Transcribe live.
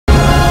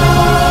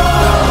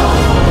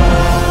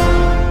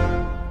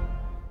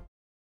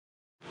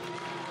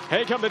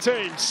come the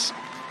teams.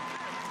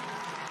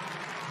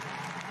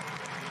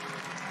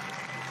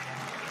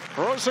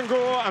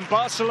 Rosengård and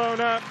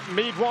Barcelona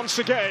meet once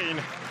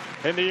again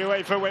in the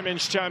UEFA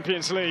Women's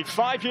Champions League.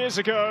 5 years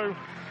ago,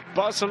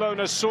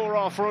 Barcelona saw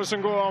off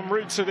Rosengård en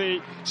route to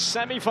the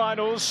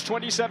semi-finals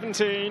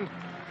 2017,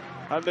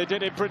 and they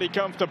did it pretty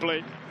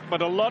comfortably.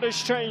 But a lot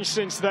has changed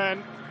since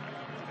then.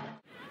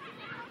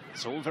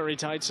 It's all very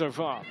tight so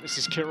far. This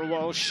is Keira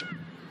Walsh.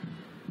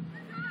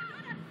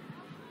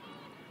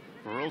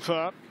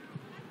 Rolfö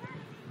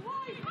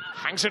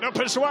hangs it up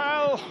as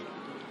well.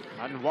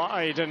 And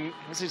wide, and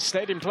has it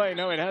stayed in play?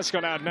 No, it has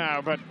gone out now,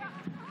 but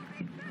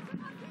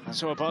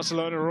that's what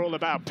Barcelona are all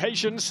about.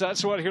 Patience,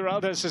 that's what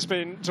Giraldez has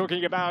been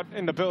talking about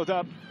in the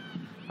build-up,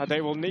 and they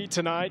will need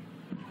tonight.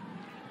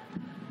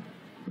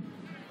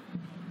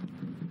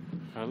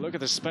 And look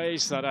at the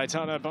space that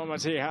Aitana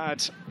Bonmatí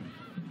had.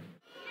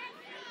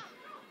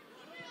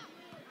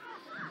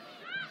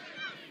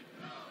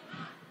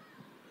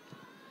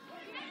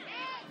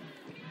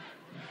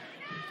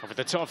 Over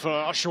the top for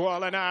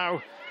Oshoala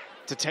now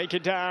to take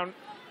it down.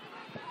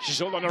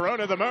 She's all on her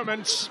own at the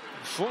moment,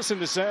 forcing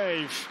the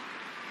save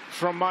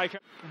from Micah.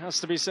 Has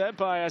to be said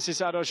by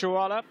Asisat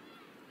Oshoala.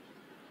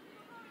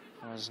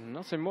 There's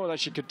nothing more that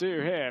she could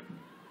do here.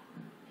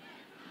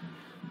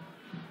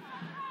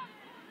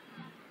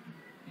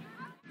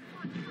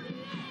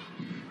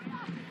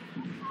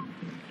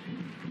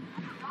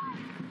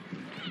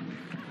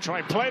 Try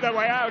and play their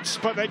way out,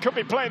 but they could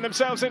be playing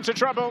themselves into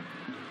trouble.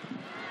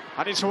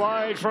 And it's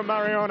wide from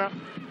María.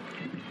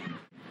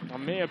 A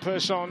mere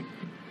person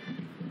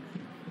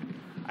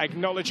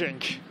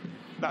acknowledging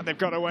that they've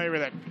got away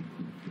with it.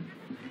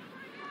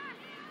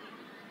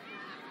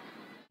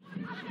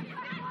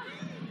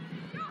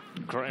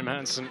 Graham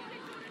Hansen,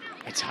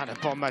 Aitana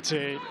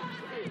Bonmatí.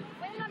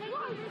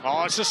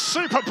 Oh, it's a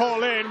super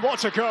ball in,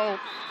 what a goal.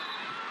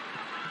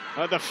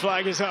 And the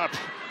flag is up.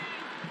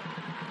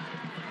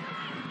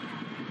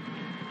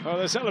 Oh,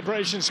 the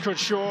celebrations cut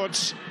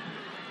short.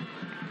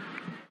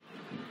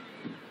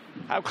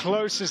 How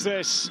close is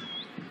this?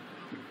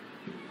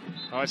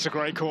 Oh, it's a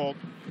great call.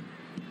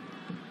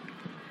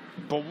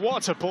 But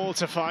what a ball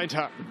to find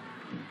her.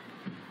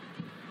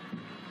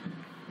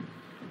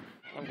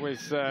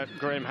 With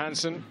Graham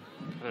Hansen,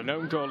 an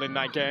own goal in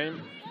that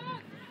game.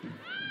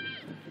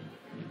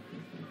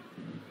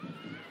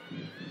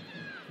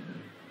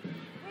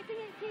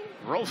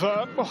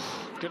 Rolfö,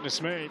 oh,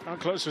 goodness me, how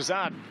close was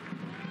that?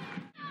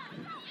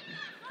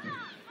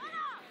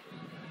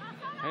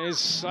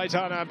 Here's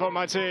Aitana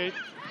Bonmatí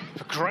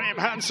for Graham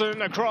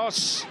Hansen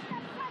across.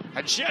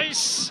 And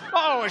Geyse,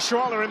 oh,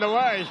 Oshoala in the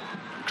way.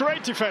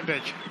 Great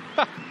defending.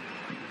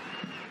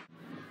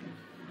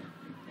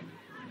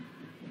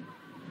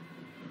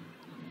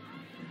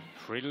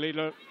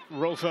 Fridolina,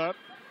 Rolfö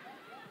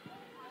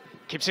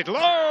keeps it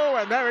low,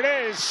 and there it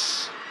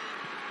is.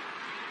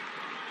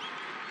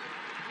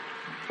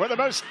 With the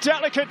most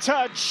delicate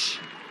touch,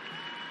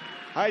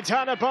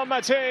 Aitana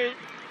Bonmatí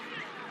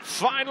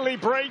finally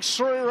breaks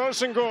through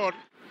Rosengård.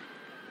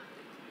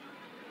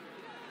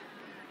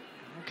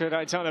 Look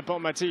at Aitana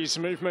Bonmatí's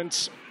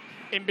movement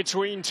in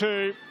between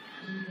two,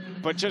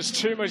 but just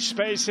too much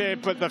space here.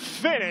 But the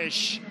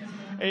finish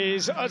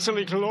is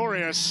utterly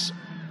glorious.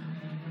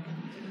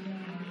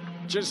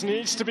 Just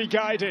needs to be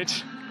guided,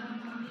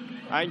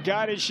 and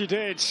guided she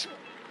did.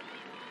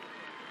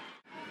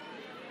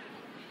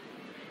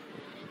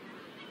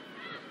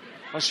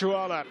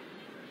 Oshoala,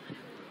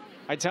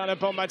 Aitana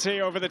Bonmatí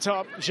over the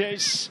top.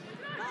 Geyse,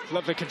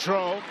 lovely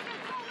control.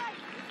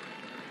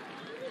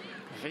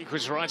 I think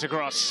was right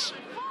across.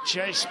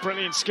 Geyse,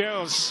 brilliant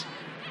skills.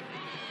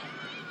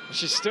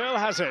 She still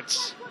has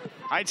it.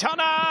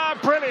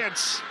 Aitana,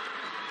 brilliant.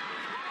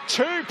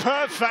 To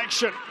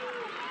perfection.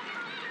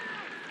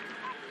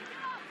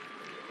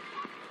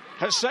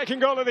 Her second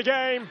goal of the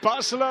game.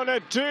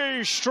 Barcelona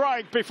do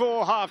strike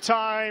before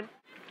half-time.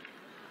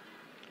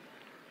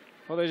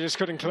 Well, they just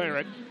couldn't clear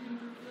it.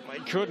 They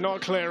could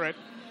not clear it.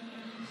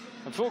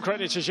 And full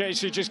credit to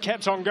Geyse, who just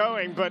kept on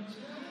going, but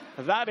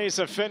that is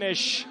a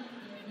finish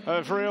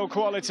of real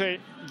quality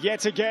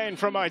yet again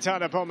from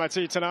Aitana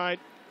Bonmatí tonight.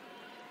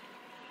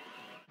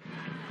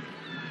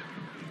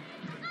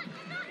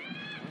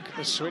 What can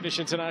the Swedish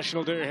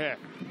international do here?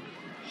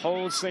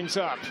 Holds things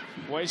up,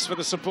 waits for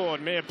the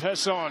support. Mia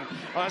Persson, oh,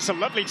 that's a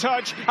lovely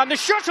touch, and the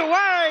shot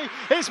away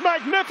is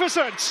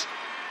magnificent.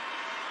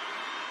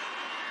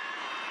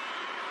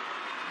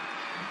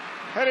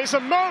 It is a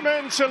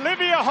moment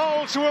Olivia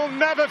Holdt will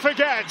never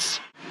forget.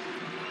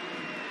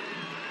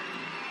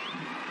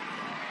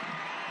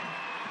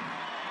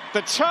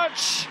 The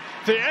touch,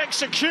 the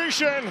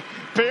execution,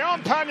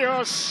 beyond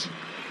paños.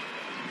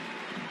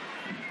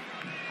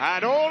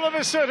 And all of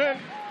a sudden,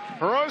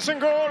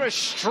 Rosengård is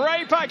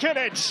straight back in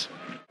it.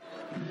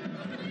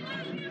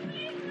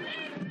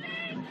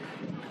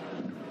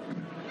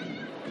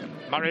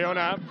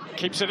 María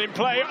keeps it in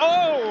play.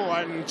 Oh,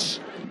 and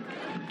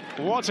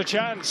what a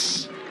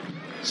chance.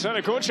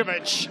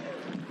 Crnogorcevic.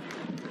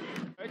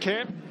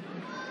 Okay.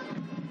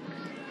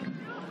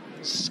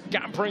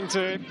 Scampering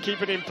to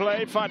keep it in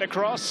play, find a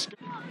cross.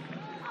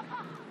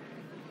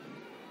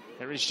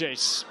 Here is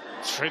Geyse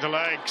through the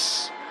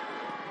legs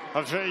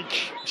of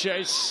Vic.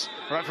 Geyse,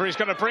 referee's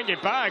going to bring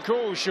it back.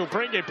 Oh, she'll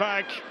bring it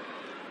back.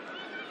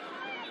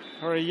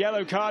 Or a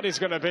yellow card is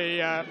going to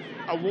be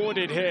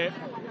awarded here.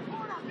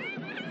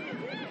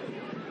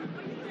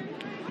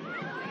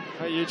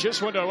 You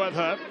just wonder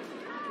whether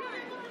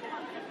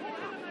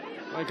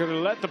they're going to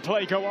let the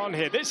play go on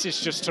here. This is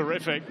just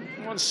terrific.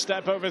 One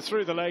step over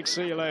through the legs.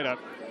 See you later.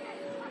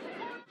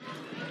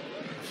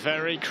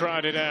 Very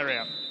crowded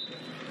area.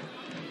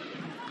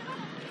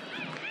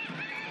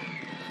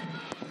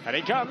 And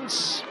he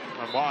comes,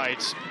 and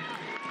wide.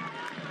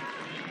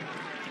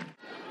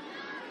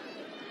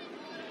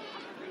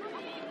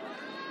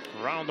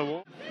 Round the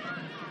wall.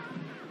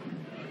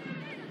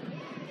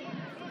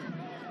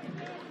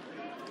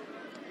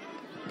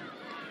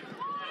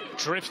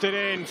 Drifted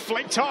in,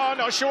 flicked on,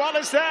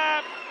 Oshoala's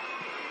there.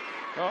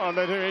 Oh,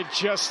 they're doing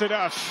just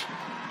enough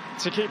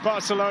to keep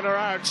Barcelona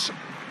out.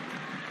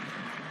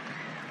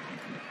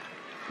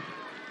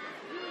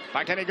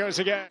 Back in it goes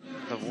again.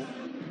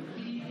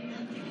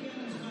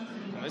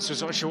 This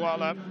was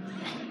Oshoala.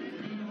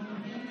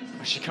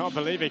 She can't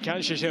believe it,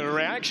 can she? She had a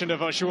reaction of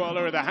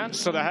Oshoala with the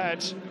hands to the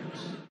head.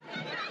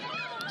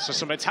 So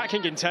some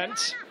attacking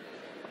intent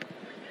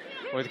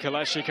with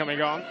Kaleshi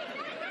coming on.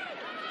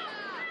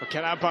 But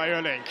get out by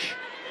Erling.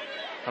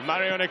 And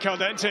Mariona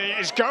Caldentey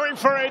is going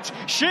for it.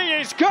 She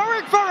is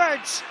going for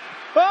it!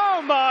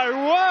 Oh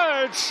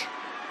my word!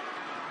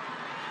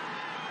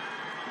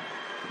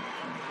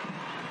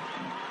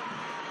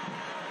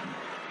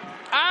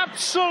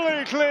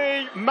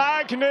 Absolutely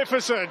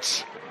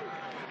magnificent.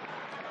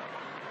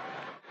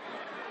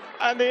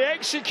 And the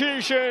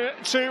execution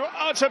to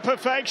utter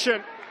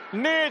perfection,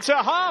 near to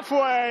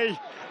halfway,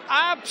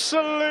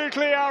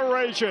 absolutely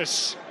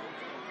outrageous.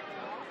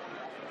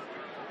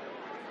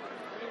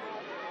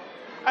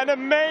 An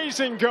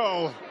amazing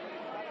goal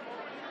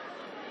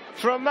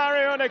from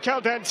Mariona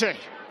Caldentey.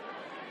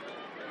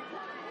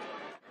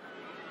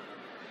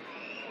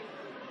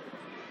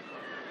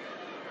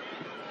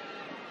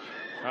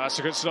 That's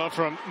a good start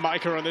from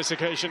Micah on this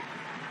occasion.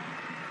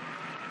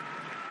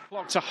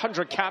 Clocked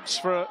 100 caps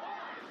for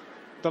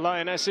the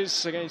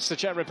Lionesses against the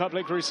Czech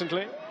Republic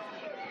recently.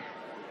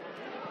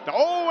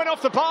 Oh, went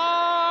off the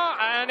bar,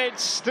 and it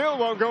still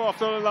won't go off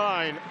the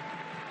line.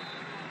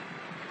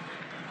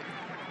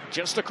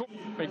 Just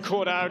been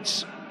caught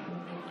out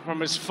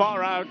from as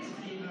far out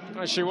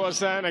as she was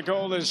then. A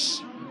goal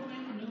is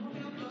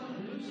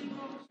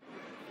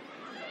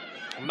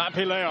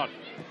León.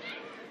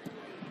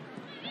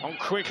 On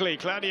quickly,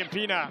 Claudia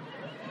Pina.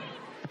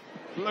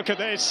 Look at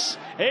this.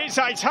 It's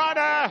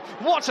Aitana.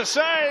 What a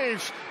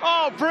save.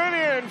 Oh,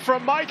 brilliant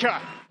from Micah.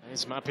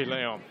 It's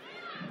León.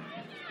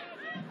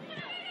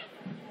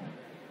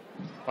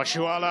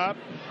 Oshoala.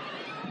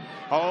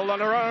 All on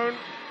her own.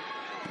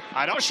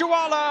 And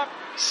Oshoala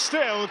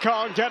still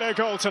can't get a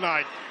goal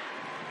tonight.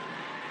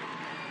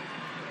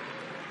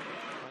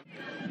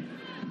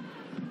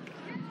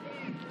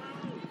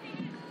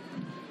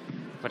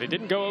 But it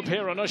didn't go up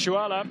here on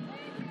Oshoala.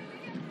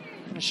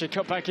 She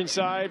cut back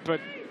inside, but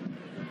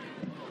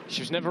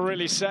she was never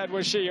really sad,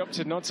 was she?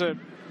 Opted not to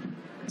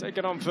take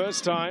it on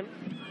first time.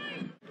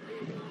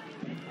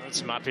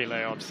 That's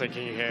León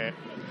thinking here.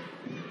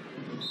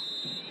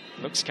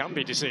 Looks can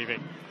be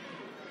deceiving.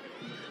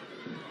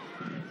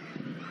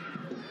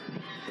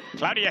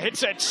 Claudia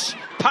hits it,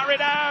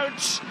 parried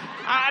out,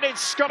 and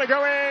it's got to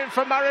go in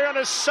for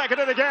Mariona's second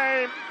of the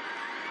game.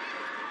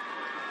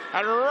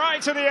 And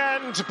right to the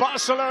end,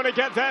 Barcelona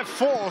get their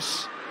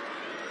fourth.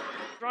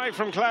 Right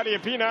from Claudia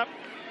Pina.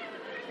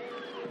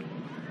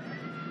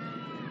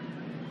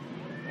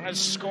 And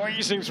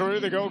squeezing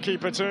through the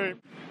goalkeeper too.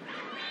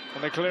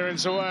 And the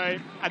clearance away.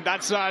 And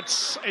that's that.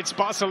 It's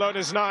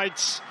Barcelona's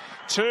night.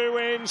 2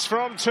 wins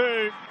from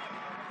 2.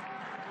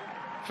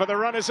 For the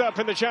runners-up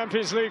in the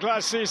Champions League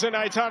last season,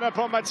 Aitana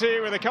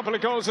Bonmatí with a couple of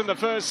goals in the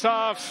first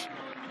half.